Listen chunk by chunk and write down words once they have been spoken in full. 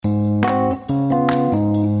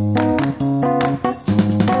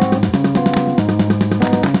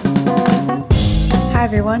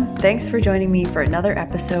everyone. Thanks for joining me for another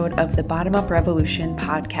episode of the Bottom Up Revolution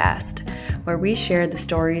podcast, where we share the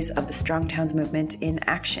stories of the Strong Towns movement in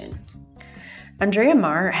action. Andrea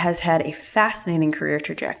Marr has had a fascinating career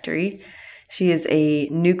trajectory. She is a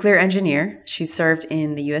nuclear engineer. She served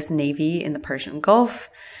in the U.S. Navy in the Persian Gulf.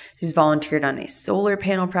 She's volunteered on a solar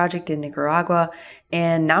panel project in Nicaragua,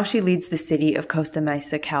 and now she leads the city of Costa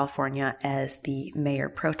Mesa, California as the mayor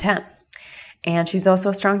pro tem. And she's also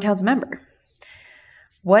a Strong Towns member.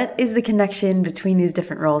 What is the connection between these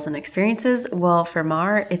different roles and experiences? Well, for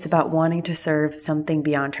Marr, it's about wanting to serve something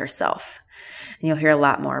beyond herself. And you'll hear a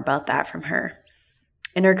lot more about that from her.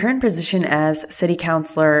 In her current position as city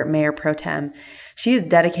councilor, mayor pro tem, she has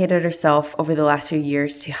dedicated herself over the last few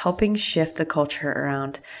years to helping shift the culture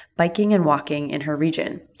around biking and walking in her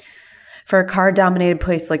region. For a car-dominated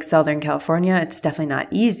place like Southern California, it's definitely not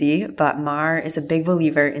easy, but Marr is a big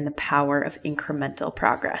believer in the power of incremental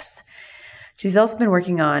progress. She's also been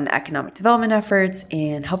working on economic development efforts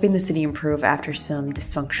and helping the city improve after some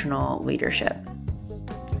dysfunctional leadership.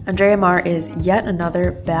 Andrea Marr is yet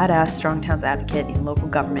another badass Strong Towns advocate in local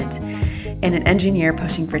government and an engineer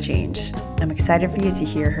pushing for change. I'm excited for you to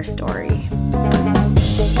hear her story.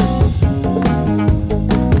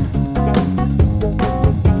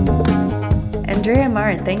 Andrea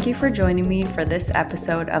Marr, thank you for joining me for this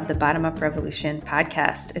episode of the Bottom Up Revolution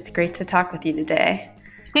podcast. It's great to talk with you today.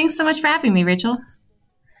 Thanks so much for having me, Rachel.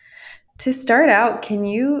 To start out, can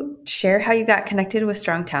you share how you got connected with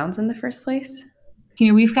Strong Towns in the first place?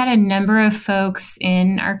 We've got a number of folks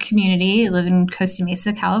in our community who live in Costa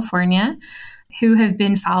Mesa, California, who have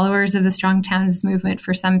been followers of the Strong Towns movement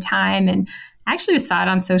for some time. And I actually saw it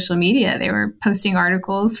on social media. They were posting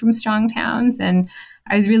articles from Strong Towns, and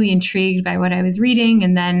I was really intrigued by what I was reading.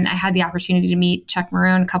 And then I had the opportunity to meet Chuck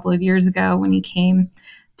Marrone a couple of years ago when he came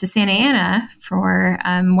to Santa Ana for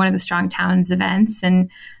one of the Strong Towns events. And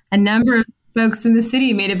a number of folks in the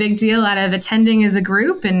city made a big deal out of attending as a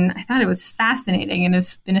group. And I thought it was fascinating and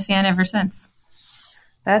have been a fan ever since.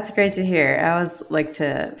 That's great to hear. I always like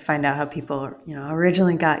to find out how people,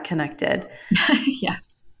 originally got connected. Yeah.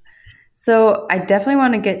 So I definitely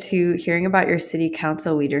want to get to hearing about your city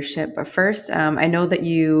council leadership. But first, I know that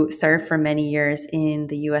you served for many years in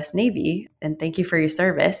the U.S. Navy, and thank you for your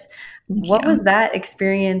service. What was that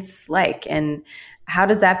experience like? And how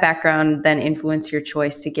does that background then influence your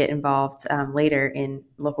choice to get involved later in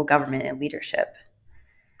local government and leadership?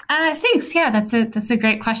 Thanks. Yeah, that's a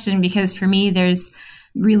great question, because for me, there's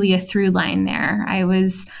really a through line there. I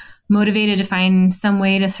was motivated to find some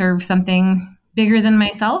way to serve something bigger than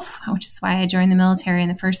myself, which is why I joined the military in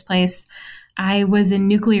the first place. I was a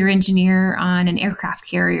nuclear engineer on an aircraft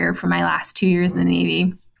carrier for my last 2 years in the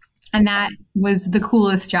Navy. And that was the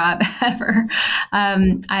coolest job ever.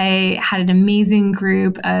 I had an amazing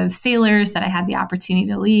group of sailors that I had the opportunity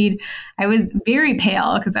to lead. I was very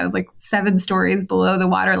pale because I was like 7 stories below the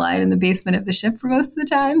waterline in the basement of the ship for most of the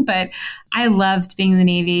time. But I loved being in the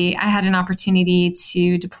Navy. I had an opportunity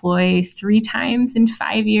to deploy 3 times in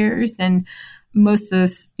 5 years. And most of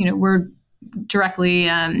those, were directly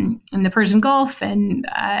in the Persian Gulf. And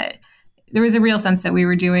there was a real sense that we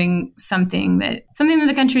were doing something that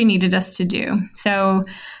the country needed us to do. So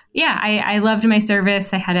yeah, I loved my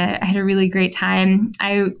service. I had a really great time.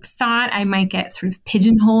 I thought I might get sort of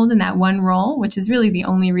pigeonholed in that one role, which is really the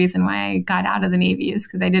only reason why I got out of the Navy, is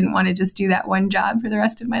because I didn't want to just do that one job for the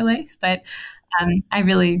rest of my life. But I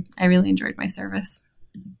really enjoyed my service.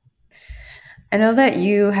 I know that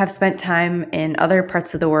you have spent time in other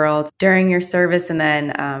parts of the world during your service, and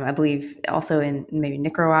then I believe also in maybe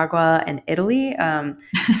Nicaragua and Italy.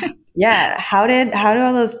 Yeah, how do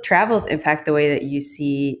all those travels impact the way that you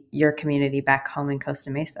see your community back home in Costa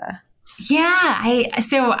Mesa? Yeah,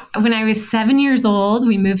 so when I was 7 years old,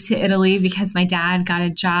 we moved to Italy because my dad got a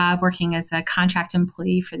job working as a contract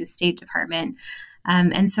employee for the State Department.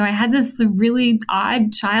 And so I had this really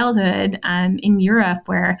odd childhood in Europe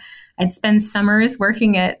where I'd spend summers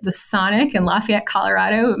working at the Sonic in Lafayette,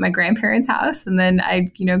 Colorado at my grandparents' house. And then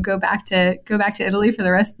I'd, go back to Italy for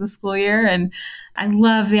the rest of the school year. And I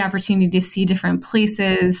love the opportunity to see different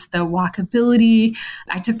places, the walkability.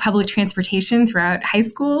 I took public transportation throughout high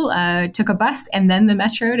school, took a bus and then the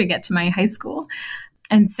metro to get to my high school.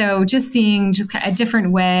 And so just seeing a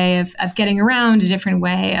different way of getting around, a different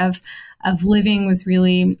way of living was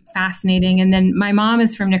really fascinating. And then my mom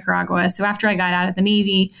is from Nicaragua. So after I got out of the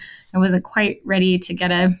Navy, I wasn't quite ready to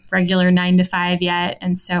get a regular 9-to-5 yet.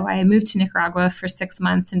 And so I moved to Nicaragua for 6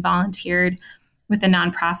 months and volunteered with a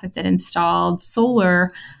nonprofit that installed solar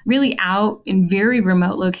really out in very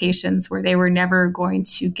remote locations where they were never going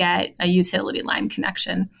to get a utility line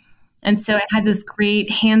connection. And so I had this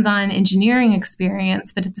great hands-on engineering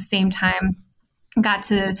experience, but at the same time, got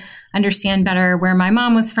to understand better where my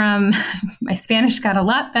mom was from. My Spanish got a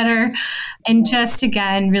lot better. And just,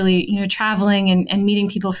 again, really, traveling and meeting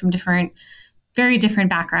people from very different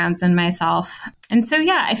backgrounds than myself. And so,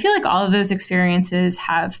 yeah, I feel like all of those experiences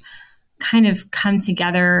have kind of come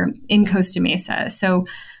together in Costa Mesa. So,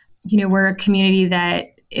 we're a community that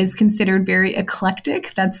is considered very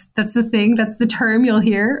eclectic. That's the thing. That's the term you'll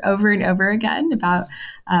hear over and over again about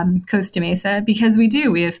Costa Mesa, because we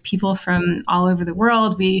have people from all over the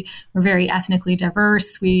world. We're very ethnically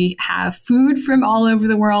diverse. We have food from all over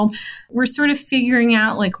the world. We're sort of figuring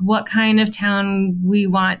out like what kind of town we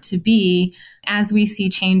want to be as we see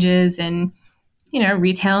changes in,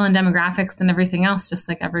 retail and demographics and everything else, just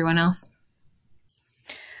like everyone else.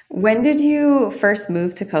 When did you first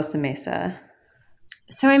move to Costa Mesa?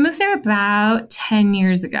 So I moved there about 10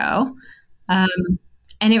 years ago. And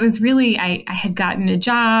it was really, I had gotten a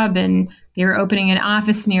job and they were opening an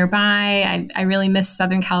office nearby. I really missed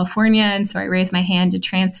Southern California. And so I raised my hand to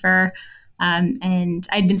transfer. And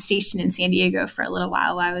I'd been stationed in San Diego for a little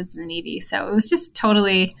while I was in the Navy. So it was just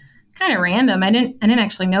totally kind of random. I didn't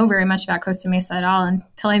actually know very much about Costa Mesa at all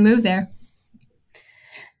until I moved there.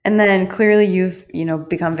 And then clearly you've,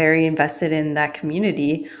 become very invested in that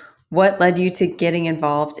community. What led you to getting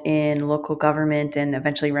involved in local government and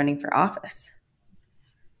eventually running for office?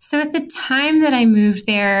 So at the time that I moved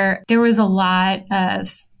there was a lot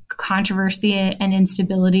of controversy and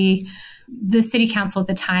instability. The city council at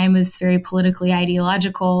the time was very politically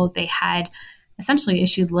ideological. They had essentially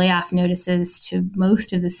issued layoff notices to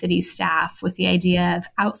most of the city staff with the idea of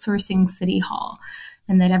outsourcing City Hall,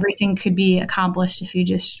 and that everything could be accomplished if you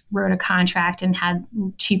just wrote a contract and had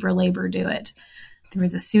cheaper labor do it. There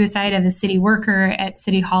was a suicide of a city worker at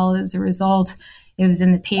City Hall as a result. It was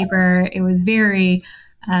in the paper. It was very,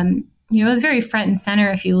 it was very front and center.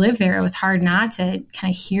 If you live there, it was hard not to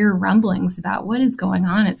kind of hear rumblings about what is going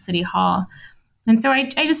on at City Hall. And so I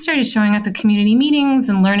just started showing up at community meetings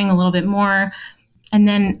and learning a little bit more. And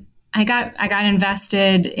then I got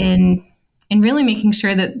invested in really making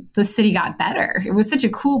sure that the city got better. It was such a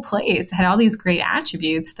cool place. It had all these great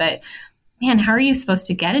attributes, but man, how are you supposed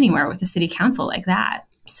to get anywhere with the city council like that?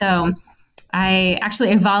 So I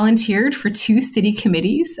volunteered for 2 city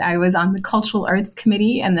committees. I was on the Cultural Arts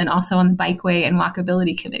Committee and then also on the Bikeway and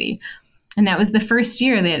Walkability Committee. And that was the first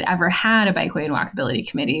year they had ever had a Bikeway and Walkability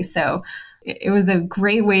Committee. So it was a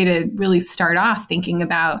great way to really start off thinking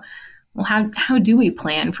about, well, how do we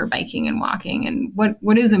plan for biking and walking, and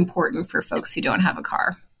what is important for folks who don't have a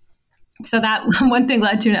car? So that one thing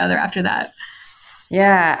led to another after that.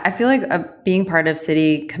 Yeah, I feel like being part of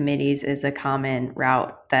city committees is a common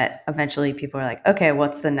route that eventually people are like, okay,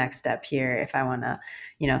 what's the next step here if I want to,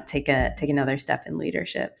 take another step in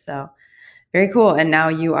leadership. So very cool. And now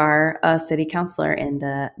you are a city councilor and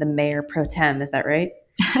the mayor pro tem. Is that right?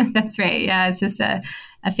 That's right. Yeah, it's just a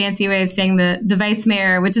fancy way of saying the vice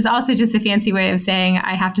mayor, which is also just a fancy way of saying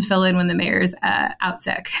I have to fill in when the mayor's out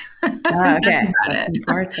sick. Okay, that's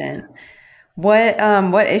important.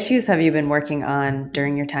 What issues have you been working on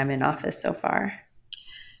during your time in office so far?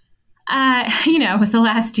 With the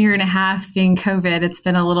last year and a half being COVID, it's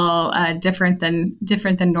been a little different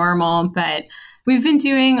than normal, but we've been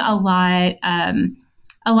doing a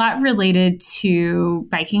lot related to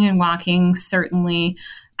biking and walking. Certainly,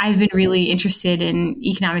 I've been really interested in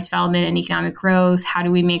economic development and economic growth. How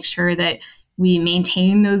do we make sure that we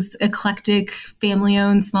maintain those eclectic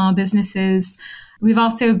family-owned small businesses? We've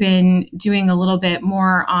also been doing a little bit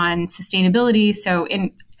more on sustainability. So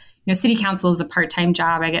city council is a part-time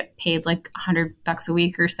job. I get paid like $100 a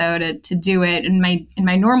week or so to do it. In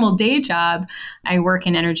my normal day job, I work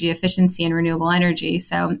in energy efficiency and renewable energy.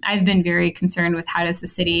 So I've been very concerned with how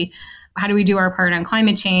do we do our part on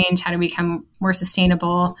climate change? How do we become more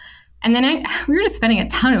sustainable? And then we were just spending a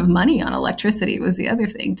ton of money on electricity was the other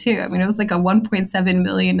thing too. I mean, it was like a $1.7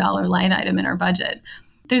 million line item in our budget.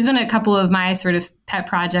 There's been a couple of my sort of pet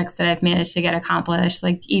projects that I've managed to get accomplished,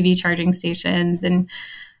 like EV charging stations and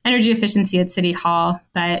energy efficiency at City Hall.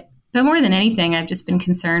 But more than anything, I've just been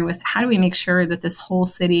concerned with how do we make sure that this whole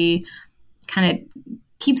city kind of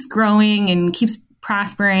keeps growing and keeps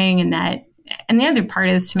prospering, and the other part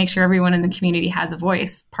is to make sure everyone in the community has a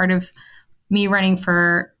voice. Part of me running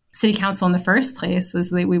for city council in the first place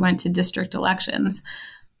was we went to district elections,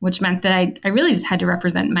 which meant that I really just had to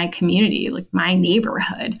represent my community, like my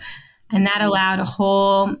neighborhood. And that allowed a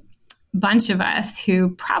whole bunch of us who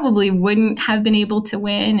probably wouldn't have been able to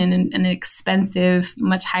win in an expensive,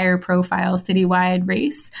 much higher profile citywide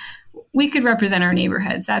race. We could represent our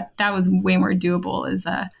neighborhoods. That was way more doable as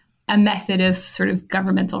a method of sort of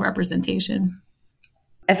governmental representation.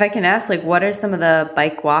 If I can ask, like, what are some of the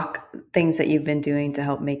bike walk things that you've been doing to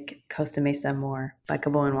help make Costa Mesa more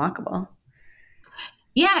bikeable and walkable?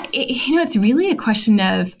 Yeah, it's really a question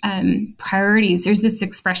of priorities. There's this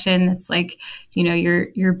expression that's like,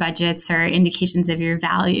 your budgets are indications of your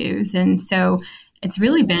values. And so it's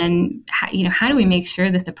really been, how do we make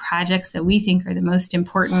sure that the projects that we think are the most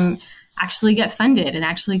important actually get funded and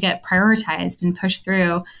actually get prioritized and pushed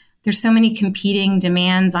through? There's so many competing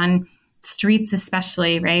demands on streets,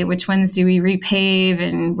 especially, right? Which ones do we repave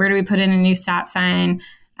and where do we put in a new stop sign?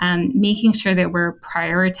 Making sure that we're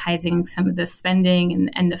prioritizing some of the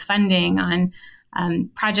spending and the funding on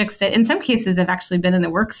projects that in some cases have actually been in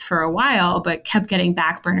the works for a while, but kept getting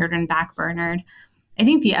backburnered. I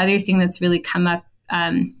think the other thing that's really come up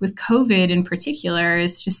with COVID in particular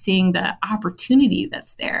is just seeing the opportunity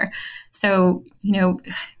that's there. So,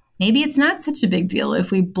 maybe it's not such a big deal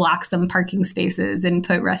if we block some parking spaces and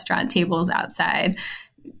put restaurant tables outside.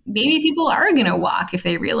 Maybe people are going to walk if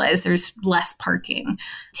they realize there's less parking.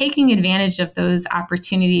 Taking advantage of those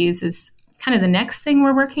opportunities is kind of the next thing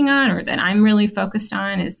we're working on, or that I'm really focused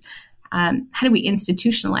on, is how do we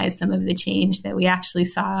institutionalize some of the change that we actually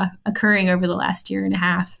saw occurring over the last year and a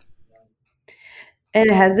half?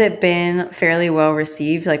 And has it been fairly well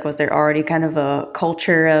received? Like, was there already kind of a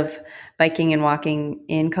culture of biking and walking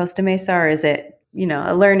in Costa Mesa, or is it,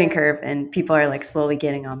 a learning curve and people are like slowly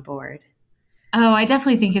getting on board? Oh, I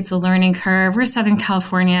definitely think it's a learning curve. We're Southern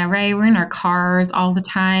California, right? We're in our cars all the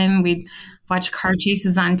time. We watch car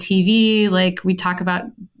chases on TV. Like, we talk about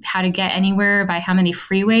how to get anywhere by how many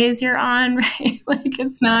freeways you're on, right? Like,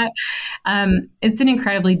 it's not, it's an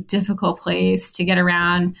incredibly difficult place to get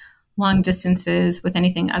around long distances with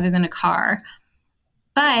anything other than a car.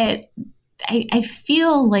 But I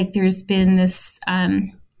feel like there's been this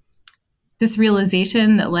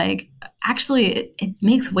realization that, like, actually it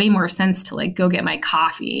makes way more sense to like go get my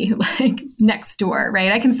coffee like next door,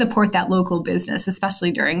 right? I can support that local business,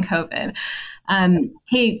 especially during COVID.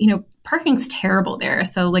 Hey, parking's terrible there.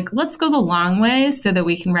 So like, let's go the long way so that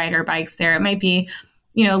we can ride our bikes there. It might be,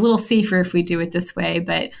 a little safer if we do it this way,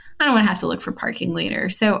 but I don't want to have to look for parking later.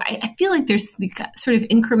 So I feel like there's sort of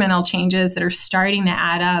incremental changes that are starting to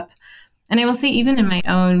add up. And I will say, even in my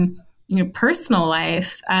own, personal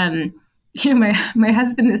life, my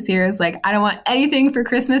husband this year is like, I don't want anything for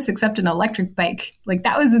Christmas except an electric bike. Like,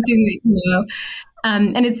 that was the thing that,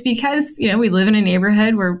 and it's because, we live in a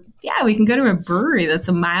neighborhood where, we can go to a brewery that's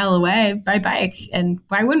a mile away by bike. And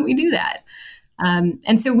why wouldn't we do that?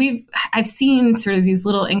 And so I've seen sort of these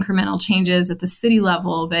little incremental changes at the city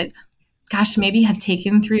level that, gosh, maybe have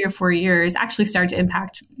taken 3 or 4 years actually start to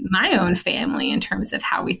impact my own family in terms of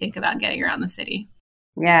how we think about getting around the city.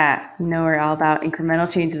 Yeah, we're all about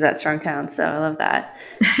incremental changes at Strongtown, so I love that.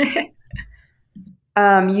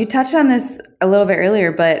 You touched on this a little bit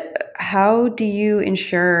earlier, but how do you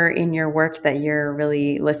ensure in your work that you're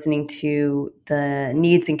really listening to the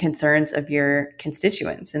needs and concerns of your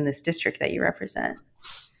constituents in this district that you represent?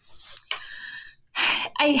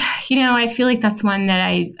 I feel like that's one that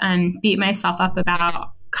I beat myself up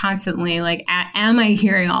about constantly. Like, am I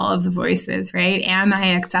hearing all of the voices, right? Am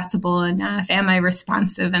I accessible enough? Am I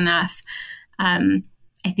responsive enough? I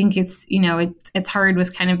think it's hard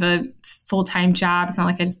with kind of a full-time job. It's not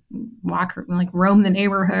like I just walk, like roam the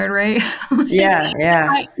neighborhood, right?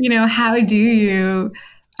 Yeah. How do you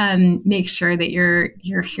make sure that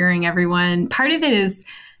you're hearing everyone? Part of it is,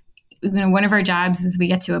 one of our jobs is we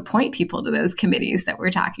get to appoint people to those committees that we're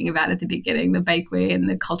talking about at the beginning, the Bikeway and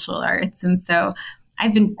the cultural arts. And so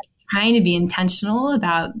I've been trying to be intentional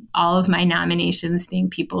about all of my nominations being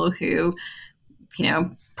people who,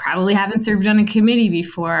 probably haven't served on a committee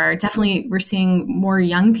before. Definitely, we're seeing more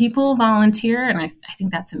young people volunteer, and I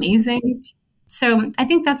think that's amazing. So I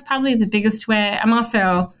think that's probably the biggest way. I'm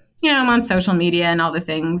also, I'm on social media and all the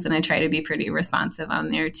things, and I try to be pretty responsive on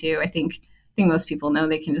there too. I think most people know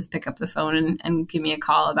they can just pick up the phone and give me a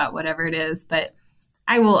call about whatever it is. But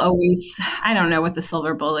I will always, I don't know what the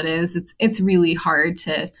silver bullet is. It's really hard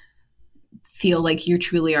to feel like you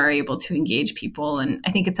truly are able to engage people. And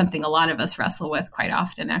I think it's something a lot of us wrestle with quite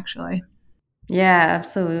often, actually. Yeah,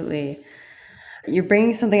 absolutely. You're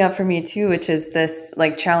bringing something up for me too, which is this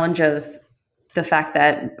like challenge of the fact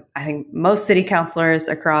that I think most city councilors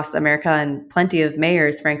across America and plenty of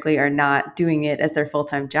mayors, frankly, are not doing it as their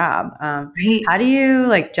full-time job. Right. How do you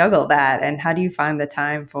like juggle that? And how do you find the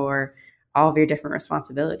time for all of your different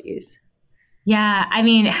responsibilities? Yeah, I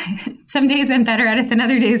mean, some days I'm better at it than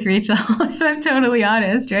other days, Rachel, if I'm totally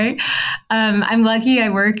honest, right? I'm lucky I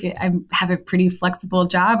have a pretty flexible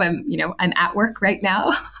job. I'm at work right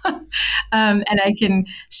now. And I can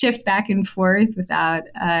shift back and forth without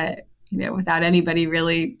anybody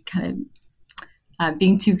really kind of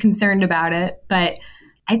being too concerned about it. But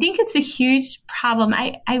I think it's a huge problem.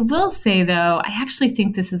 I will say, though, I actually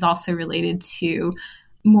think this is also related to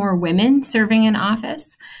more women serving in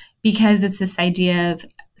office, because it's this idea of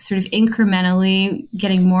sort of incrementally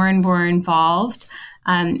getting more and more involved,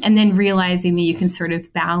 and then realizing that you can sort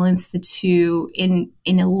of balance the two in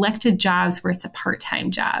elected jobs where it's a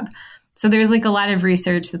part-time job. So there's like a lot of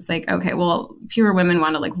research that's like, okay, well, fewer women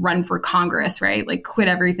want to like run for Congress, right? Like quit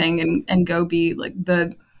everything and go be like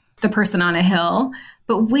the person on a hill.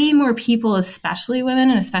 But way more people, especially women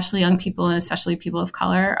and especially young people and especially people of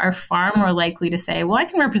color, are far more likely to say, well, I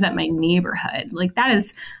can represent my neighborhood. Like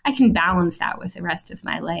I can balance that with the rest of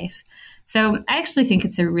my life. So I actually think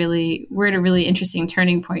we're at a really interesting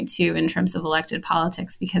turning point too in terms of elected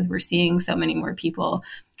politics, because we're seeing so many more people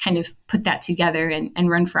kind of put that together and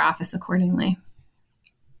run for office accordingly.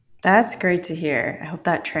 That's great to hear. I hope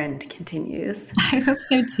that trend continues. I hope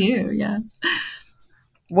so too, yeah.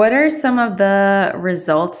 What are some of the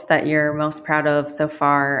results that you're most proud of so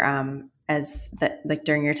far,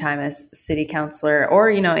 during your time as city councilor, or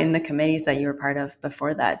in the committees that you were part of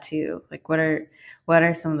before that too? Like, what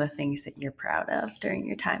are some of the things that you're proud of during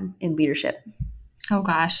your time in leadership? Oh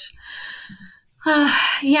gosh,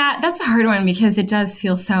 yeah, that's a hard one because it does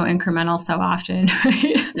feel so incremental so often,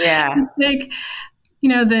 right? Yeah, like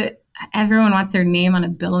everyone wants their name on a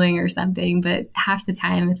building or something, but half the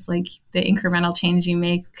time it's like the incremental change you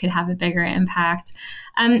make could have a bigger impact.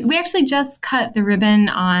 We actually just cut the ribbon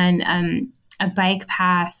on a bike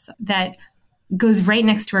path that goes right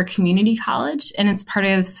next to our community college, and it's part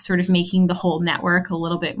of sort of making the whole network a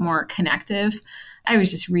little bit more connective. I was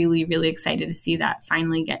just really, really excited to see that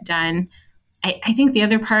finally get done. I think the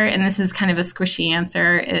other part, and this is kind of a squishy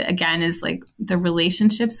answer, again, is like the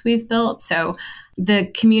relationships we've built. So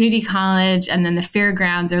the community college and then the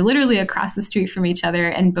fairgrounds are literally across the street from each other,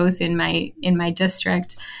 and both in my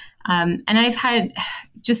district. And I've had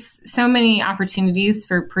just so many opportunities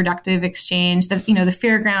for productive exchange. The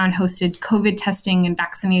fairground hosted COVID testing and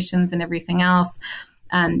vaccinations and everything else.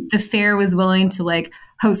 The fair was willing to like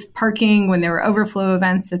host parking when there were overflow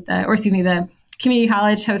events the community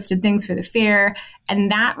college hosted things for the fair. And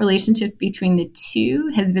that relationship between the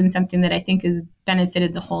two has been something that I think has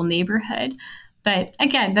benefited the whole neighborhood. But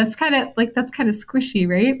again, that's kind of squishy,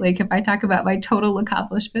 right? Like if I talk about my total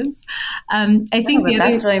accomplishments, I think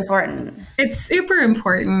that's really important. It's super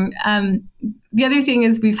important. The other thing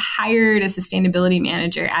is we've hired a sustainability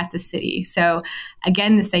manager at the city. So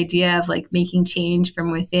again, this idea of like making change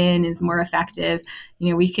from within is more effective.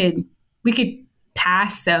 We could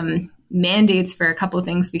pass some mandates for a couple of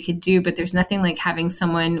things we could do, but there's nothing like having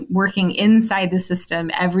someone working inside the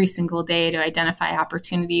system every single day to identify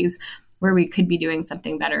opportunities where we could be doing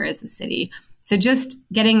something better as a city. So just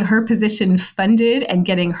getting her position funded and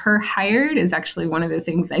getting her hired is actually one of the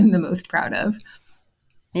things I'm the most proud of.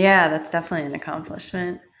 Yeah, that's definitely an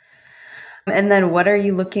accomplishment. And then what are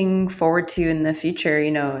you looking forward to in the future,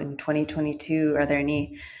 in 2022? Are there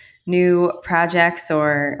any new projects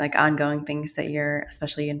or like ongoing things that you're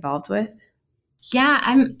especially involved with? Yeah,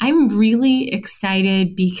 I'm really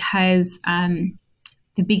excited because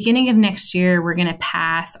the beginning of next year, we're going to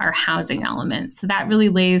pass our housing element. So that really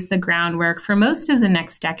lays the groundwork for most of the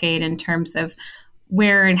next decade in terms of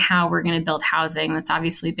where and how we're going to build housing. That's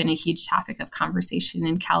obviously been a huge topic of conversation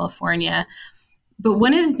in California. But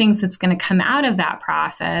one of the things that's going to come out of that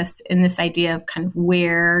process in this idea of kind of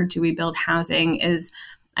where do we build housing is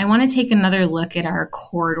I want to take another look at our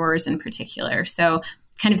corridors in particular. So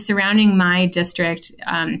kind of surrounding my district,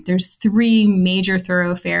 there's 3 major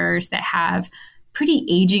thoroughfares that have pretty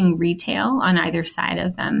aging retail on either side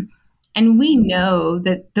of them. And we know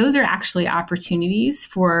that those are actually opportunities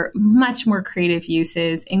for much more creative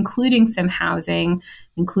uses, including some housing,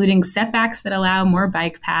 including setbacks that allow more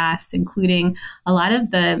bike paths, including a lot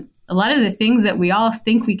of the things that we all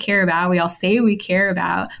think we care about, we all say we care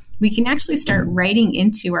about. We can actually start writing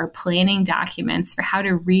into our planning documents for how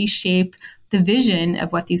to reshape the vision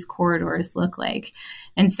of what these corridors look like.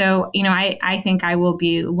 And so, I think I will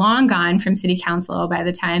be long gone from city council by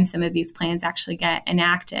the time some of these plans actually get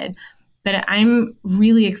enacted. But I'm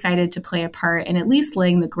really excited to play a part in at least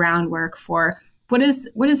laying the groundwork for what is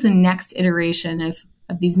the next iteration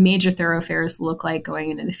of these major thoroughfares look like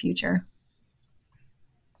going into the future.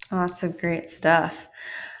 Lots of great stuff.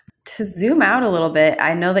 To zoom out a little bit,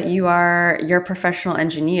 I know that you're a professional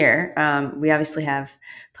engineer. We obviously have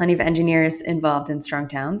plenty of engineers involved in Strong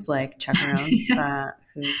Towns, like Chuck Rohn,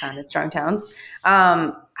 who founded Strong Towns.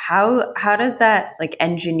 How does that like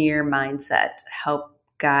engineer mindset help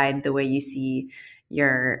guide the way you see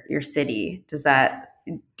your city.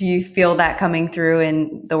 Do you feel that coming through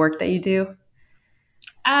in the work that you do?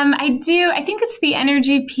 I do. I think it's the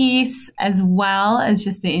energy piece as well as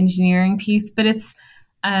just the engineering piece, but it's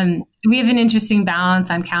we have an interesting balance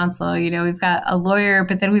on council. We've got a lawyer,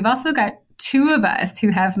 but then we've also got two of us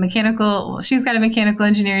who have she's got a mechanical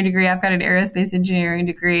engineering degree. I've got an aerospace engineering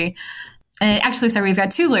degree. And we've got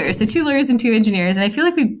two lawyers. So 2 lawyers and 2 engineers. And I feel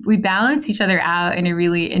like we balance each other out in a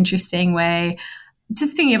really interesting way.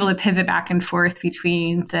 Just being able to pivot back and forth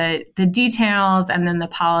between the details and then the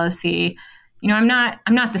policy. I'm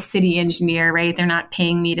not the city engineer, right? They're not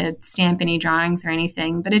paying me to stamp any drawings or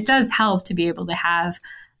anything, but it does help to be able to have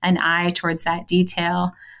an eye towards that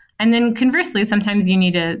detail. And then conversely, sometimes you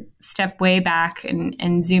need to step way back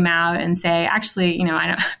and zoom out and say, actually,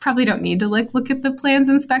 probably don't need to look at the plans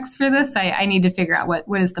and specs for this. I need to figure out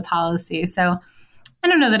what is the policy. So I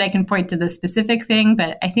don't know that I can point to the specific thing,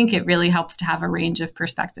 but I think it really helps to have a range of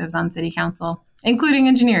perspectives on city council, including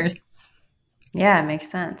engineers. Yeah, it makes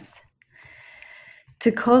sense.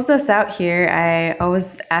 To close us out here, I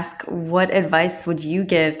always ask, what advice would you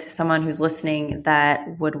give to someone who's listening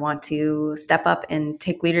that would want to step up and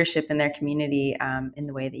take leadership in their community in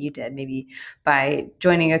the way that you did, maybe by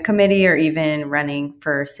joining a committee or even running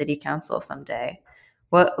for city council someday?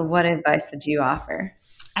 What advice would you offer?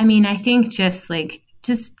 I think just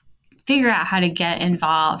figure out how to get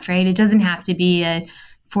involved, right? It doesn't have to be a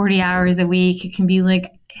 40 hours a week. It can be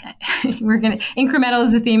incremental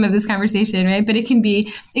is the theme of this conversation, right? But it can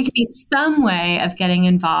be some way of getting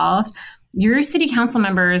involved. Your city council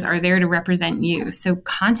members are there to represent you. So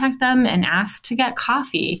contact them and ask to get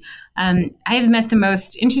coffee. I have met the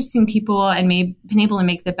most interesting people and been able to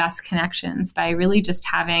make the best connections by really just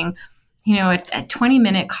having, a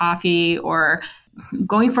 20-minute coffee or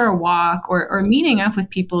going for a walk or meeting up with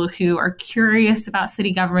people who are curious about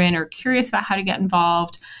city government or curious about how to get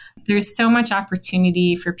involved. There's so much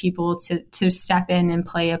opportunity for people to step in and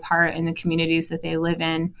play a part in the communities that they live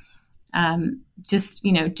in.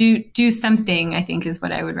 Do something, I think, is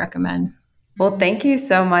what I would recommend. Well, thank you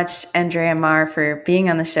so much, Andrea Marr, for being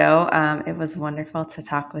on the show. It was wonderful to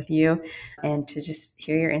talk with you and to just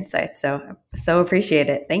hear your insights. So appreciate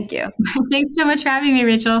it. Thank you. Thanks so much for having me,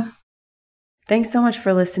 Rachel. Thanks so much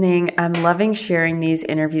for listening. I'm loving sharing these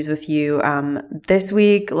interviews with you. This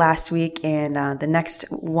week, last week, and the next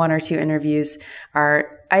 1 or 2 interviews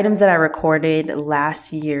are items that I recorded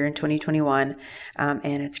last year in 2021.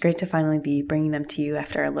 And it's great to finally be bringing them to you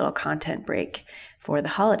after a little content break for the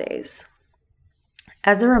holidays.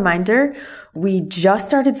 As a reminder, we just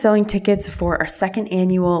started selling tickets for our 2nd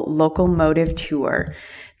annual Local Motive Tour.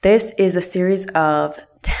 This is a series of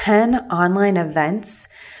 10 online events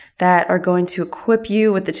that are going to equip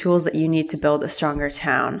you with the tools that you need to build a stronger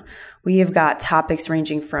town. We have got topics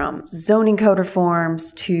ranging from zoning code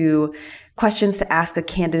reforms to questions to ask a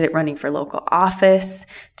candidate running for local office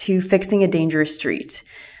to fixing a dangerous street.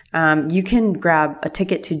 You can grab a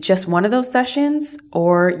ticket to just one of those sessions,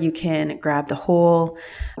 or you can grab the whole,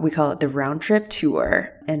 we call it the round trip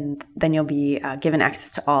tour, and then you'll be given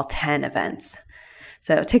access to all 10 events.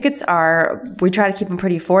 So tickets we try to keep them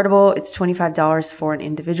pretty affordable. It's $25 for an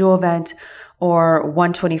individual event or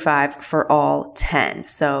 $125 for all 10.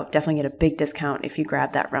 So definitely get a big discount if you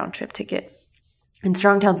grab that round trip ticket. And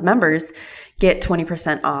Strongtowns members get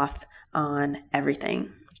 20% off on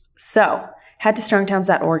everything. So head to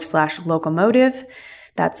strongtowns.org/locomotive.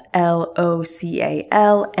 That's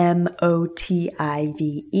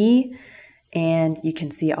LOCALMOTIVE. And you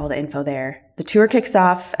can see all the info there. The tour kicks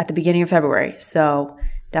off at the beginning of February, so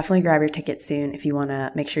definitely grab your ticket soon if you want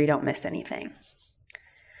to make sure you don't miss anything.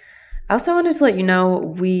 I also wanted to let you know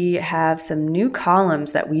we have some new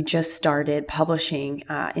columns that we just started publishing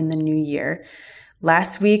in the new year.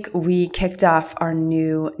 Last week, we kicked off our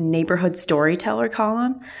new neighborhood storyteller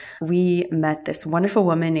column. We met this wonderful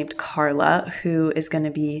woman named Carla, who is going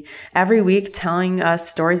to be every week telling us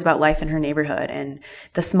stories about life in her neighborhood and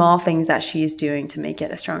the small things that she's doing to make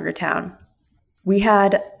it a stronger town. We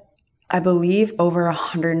had, I believe, over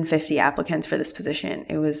 150 applicants for this position.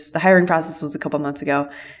 The hiring process was a couple months ago,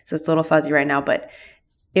 so it's a little fuzzy right now, but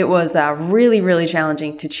it was really, really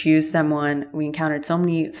challenging to choose someone. We encountered so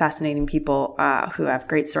many fascinating people who have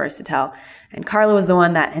great stories to tell. And Carla was the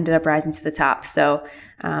one that ended up rising to the top. So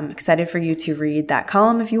I'm excited for you to read that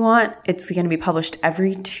column if you want. It's going to be published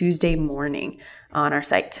every Tuesday morning on our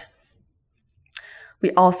site. We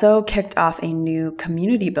also kicked off a new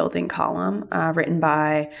community building column written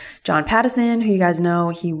by John Pattison, who you guys know.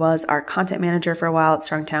 He was our content manager for a while at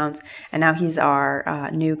Strong Towns, and now he's our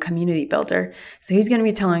new community builder. So he's going to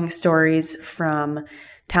be telling stories from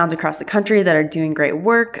towns across the country that are doing great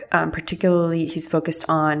work. Particularly, he's focused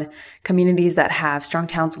on communities that have Strong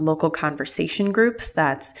Towns local conversation groups.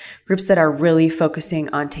 That's groups that are really focusing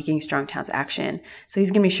on taking Strong Towns action. So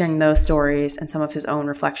he's going to be sharing those stories and some of his own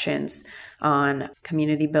reflections on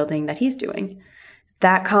community building that he's doing.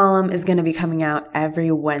 That column is going to be coming out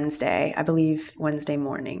every Wednesday, I believe Wednesday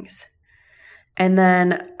mornings. And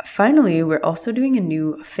then finally, we're also doing a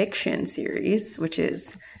new fiction series, which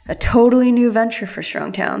is a totally new venture for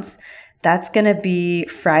Strong Towns. That's going to be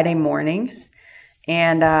Friday mornings.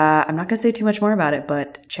 And I'm not going to say too much more about it,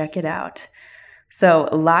 but check it out. So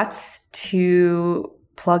lots to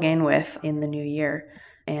plug in with in the new year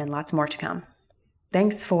and lots more to come.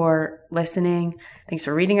 Thanks for listening. Thanks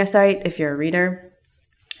for reading our site if you're a reader.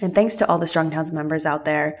 And thanks to all the Strong Towns members out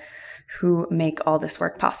there who make all this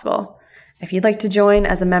work possible. If you'd like to join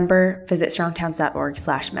as a member, visit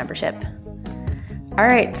strongtowns.org/membership. All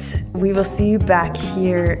right, we will see you back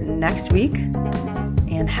here next week,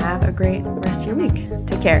 and have a great rest of your week.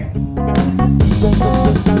 Take care.